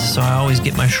heads. So I always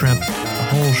get my shrimp, the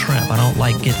whole shrimp. I don't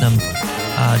like getting them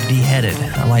deheaded.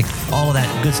 I like all of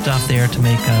that good stuff there to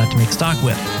make stock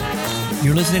with.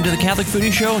 You're listening to the Catholic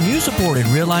Foodie Show, and you supported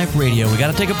Real Life Radio. We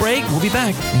got to take a break. We'll be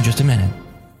back in just a minute.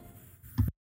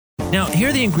 Now, here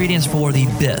are the ingredients for the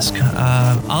bisque.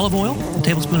 Olive oil, a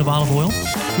tablespoon of olive oil,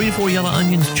 3 to 4 yellow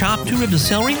onions chopped, 2 ribs of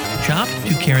celery chopped,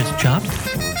 2 carrots chopped,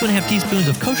 2.5 teaspoons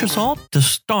of kosher salt to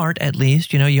start at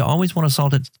least. You know, you always want to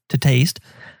salt it to taste.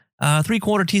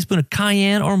 3/4 teaspoon of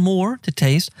cayenne or more to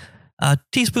taste. A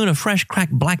teaspoon of fresh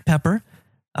cracked black pepper.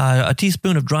 A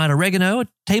teaspoon of dried oregano. A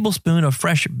tablespoon of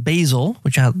fresh basil,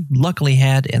 which I luckily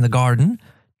had in the garden,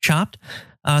 chopped.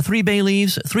 3 bay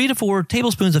leaves. 3 to 4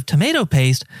 tablespoons of tomato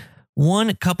paste.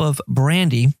 1 cup of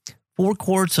brandy. 4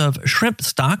 quarts of shrimp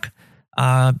stock.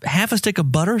 Half a stick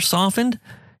of butter softened.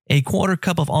 1/4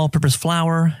 cup of all-purpose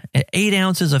flour. 8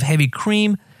 ounces of heavy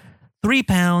cream. 3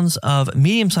 pounds of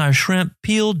medium-sized shrimp,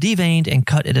 peeled, deveined, and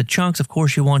cut into chunks. Of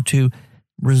course, you want to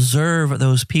reserve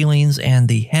those peelings and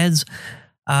the heads.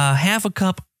 Half a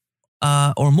cup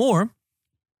or more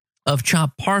of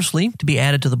chopped parsley to be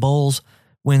added to the bowls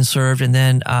when served, and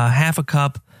then half a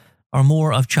cup or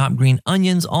more of chopped green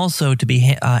onions also to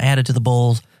be added to the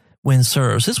bowls when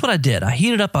served. So this is what I did. I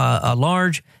heated up a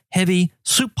large, heavy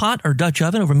soup pot or Dutch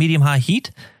oven over medium-high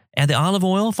heat. Add the olive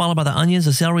oil, followed by the onions,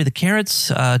 the celery, the carrots,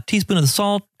 a teaspoon of the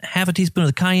salt, half a teaspoon of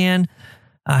the cayenne,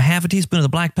 half a teaspoon of the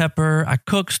black pepper. I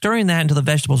cook, stirring that until the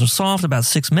vegetables are soft, about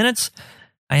 6 minutes.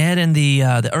 I add in the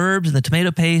herbs and the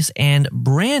tomato paste and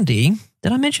brandy.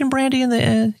 Did I mention brandy in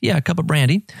the? Yeah, a cup of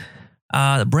brandy.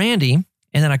 Brandy,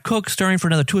 and then I cook, stirring for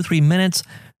another 2 or 3 minutes.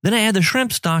 Then I add the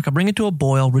shrimp stock. I bring it to a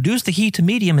boil, reduce the heat to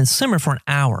medium, and simmer for an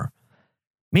hour.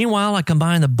 Meanwhile, I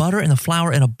combine the butter and the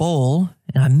flour in a bowl,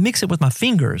 and I mix it with my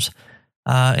fingers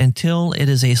until it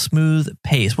is a smooth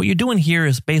paste. What you're doing here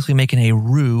is basically making a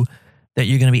roux that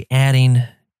you're going to be adding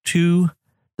to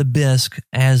the bisque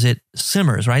as it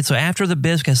simmers, right? So after the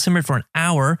bisque has simmered for an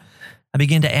hour, I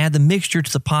begin to add the mixture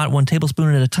to the pot 1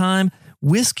 tablespoon at a time,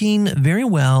 whisking very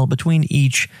well between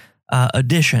each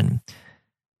addition.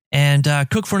 And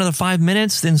cook for another 5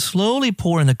 minutes, then slowly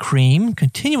pour in the cream,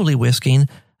 continually whisking.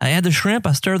 I add the shrimp,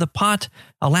 I stir the pot,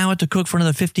 allow it to cook for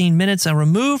another 15 minutes. I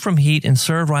remove from heat and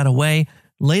serve right away.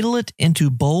 Ladle it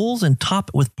into bowls and top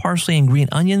with parsley and green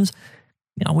onions.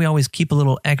 You know, we always keep a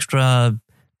little extra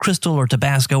Crystal or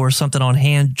Tabasco or something on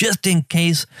hand just in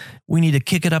case we need to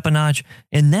kick it up a notch.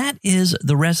 And that is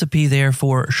the recipe there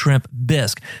for shrimp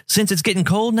bisque. Since it's getting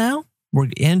cold now, we're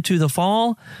into the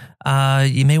fall.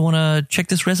 You may want to check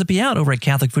this recipe out over at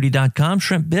CatholicFoodie.com,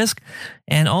 shrimp bisque,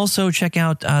 and also check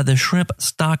out the shrimp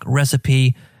stock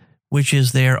recipe, which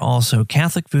is there also,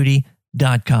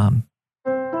 CatholicFoodie.com.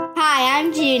 Hi,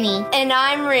 I'm Junie. And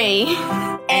I'm Ree.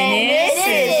 And this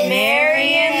is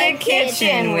Mary in the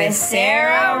Kitchen with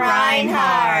Sarah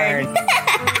Reinhardt.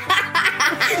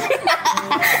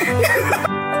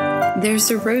 There's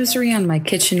a rosary on my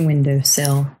kitchen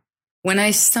windowsill. When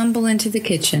I stumble into the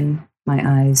kitchen, my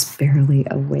eyes barely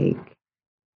awake,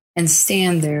 and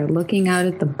stand there looking out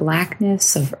at the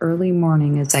blackness of early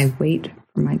morning as I wait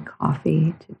for my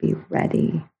coffee to be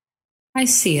ready. I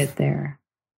see it there.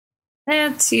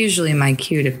 That's usually my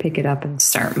cue to pick it up and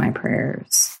start my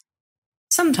prayers.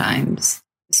 Sometimes,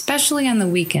 especially on the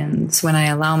weekends when I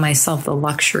allow myself the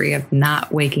luxury of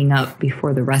not waking up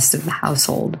before the rest of the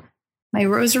household, my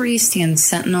rosary stands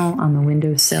sentinel on the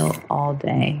windowsill all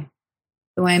day.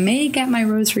 Though I may get my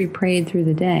rosary prayed through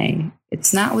the day,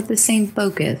 it's not with the same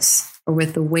focus or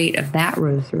with the weight of that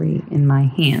rosary in my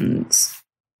hands.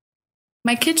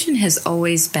 My kitchen has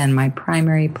always been my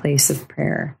primary place of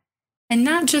prayer, and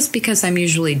not just because I'm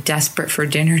usually desperate for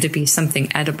dinner to be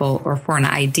something edible or for an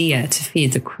idea to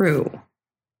feed the crew.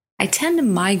 I tend to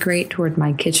migrate toward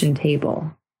my kitchen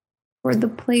table, toward the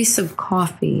place of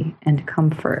coffee and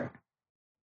comfort,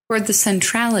 toward the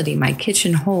centrality my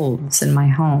kitchen holds in my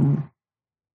home.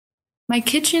 My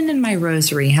kitchen and my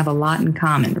rosary have a lot in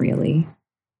common, really.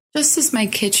 Just as my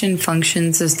kitchen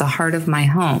functions as the heart of my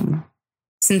home,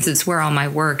 since it's where all my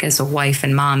work as a wife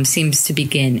and mom seems to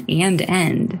begin and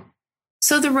end,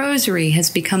 so the rosary has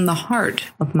become the heart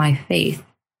of my faith.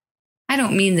 I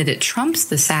don't mean that it trumps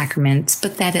the sacraments,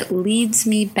 but that it leads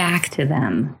me back to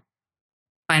them.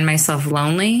 Find myself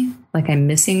lonely, like I'm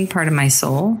missing part of my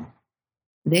soul?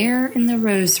 There in the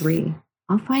rosary,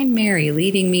 I'll find Mary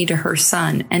leading me to her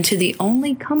son and to the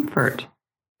only comfort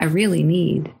I really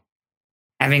need.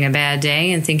 Having a bad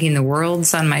day and thinking the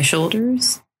world's on my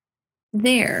shoulders?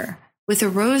 There, with a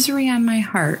rosary on my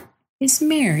heart, is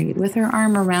Mary with her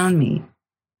arm around me,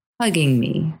 hugging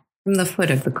me from the foot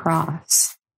of the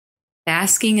cross.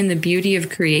 Basking in the beauty of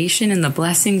creation and the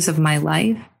blessings of my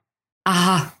life?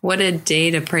 Ah, what a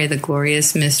day to pray the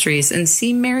glorious mysteries and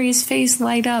see Mary's face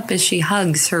light up as she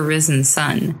hugs her risen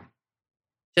son.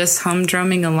 Just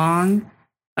humdrumming along,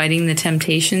 fighting the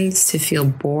temptations to feel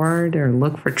bored or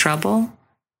look for trouble?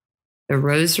 The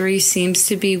rosary seems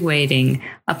to be waiting,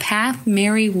 a path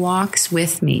Mary walks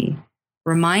with me,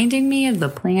 reminding me of the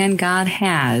plan God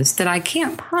has that I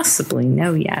can't possibly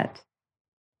know yet.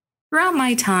 Throughout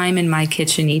my time in my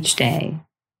kitchen each day,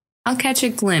 I'll catch a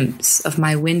glimpse of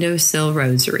my windowsill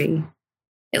rosary.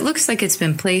 It looks like it's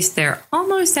been placed there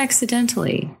almost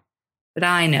accidentally, but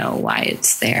I know why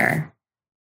it's there.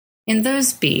 In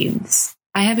those beads,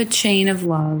 I have a chain of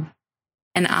love,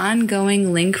 an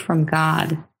ongoing link from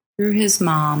God through his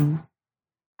mom.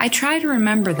 I try to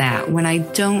remember that when I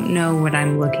don't know what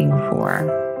I'm looking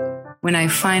for, when I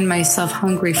find myself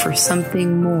hungry for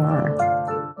something more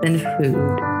than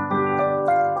food.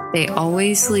 They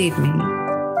always lead me,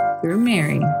 through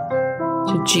Mary,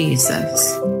 to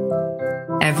Jesus,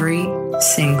 every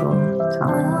single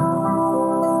time.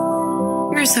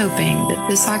 Here's hoping that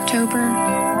this October,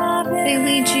 they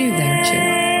lead you there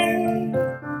too.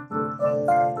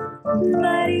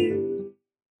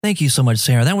 Thank you so much,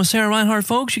 Sarah. That was Sarah Reinhardt,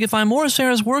 folks. You can find more of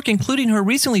Sarah's work, including her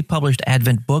recently published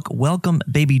Advent book, Welcome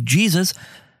Baby Jesus,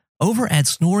 over at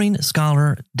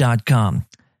snoringscholar.com.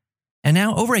 And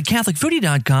now over at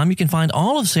CatholicFoodie.com, you can find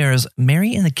all of Sarah's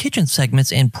Mary in the Kitchen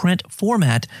segments in print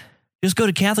format. Just go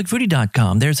to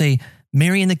CatholicFoodie.com. There's a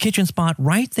Mary in the Kitchen spot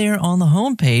right there on the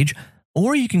homepage,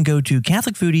 or you can go to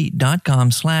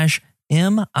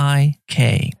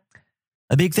CatholicFoodie.com/MIK.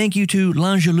 A big thank you to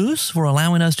L'Angelus for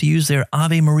allowing us to use their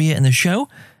Ave Maria in the show.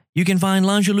 You can find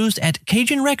L'Angelus at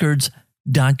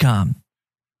CajunRecords.com.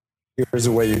 Here's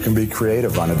a way you can be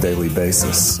creative on a daily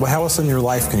basis. Well, how else in your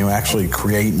life can you actually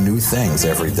create new things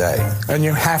every day? And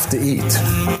you have to eat.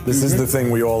 This is the thing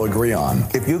we all agree on.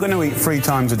 If you're going to eat 3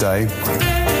 times a day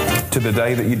to the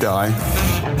day that you die,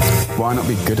 why not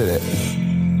be good at it?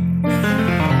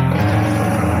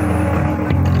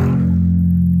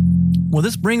 Well,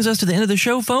 this brings us to the end of the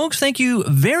show, folks. Thank you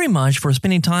very much for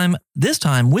spending this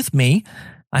time with me.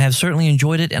 I have certainly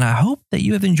enjoyed it, and I hope that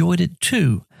you have enjoyed it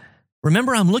too.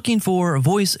 Remember, I'm looking for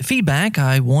voice feedback.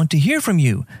 I want to hear from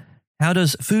you. How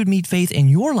does food meet faith in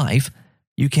your life?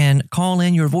 You can call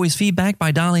in your voice feedback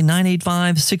by dialing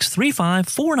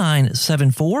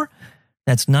 985-635-4974.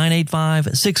 That's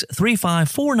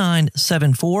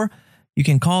 985-635-4974. You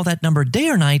can call that number day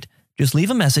or night. Just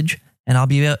leave a message, and I'll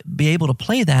be able to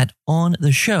play that on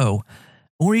the show.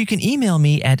 Or you can email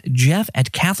me at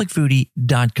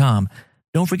jeff@catholicfoodie.com.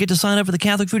 Don't forget to sign up for the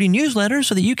Catholic Foodie newsletter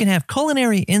so that you can have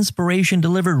culinary inspiration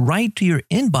delivered right to your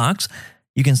inbox.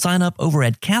 You can sign up over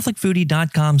at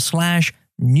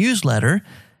catholicfoodie.com/newsletter.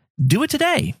 Do it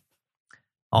today.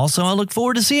 Also, I look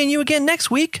forward to seeing you again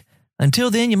next week. Until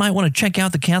then, you might want to check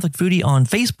out the Catholic Foodie on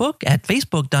Facebook at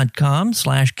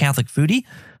facebook.com/CatholicFoodie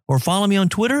or follow me on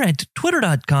Twitter at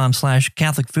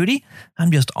twitter.com/CatholicFoodie.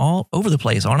 I'm just all over the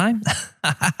place, aren't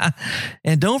I?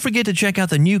 And don't forget to check out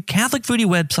the new Catholic Foodie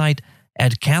website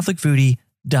at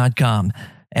CatholicFoodie.com.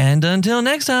 And until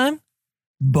next time,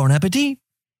 bon appetit.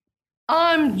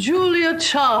 I'm Julia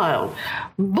Child.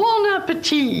 Bon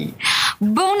appetit.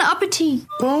 Bon appetit.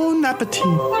 Bon appetit.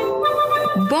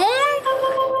 Bon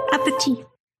appetit.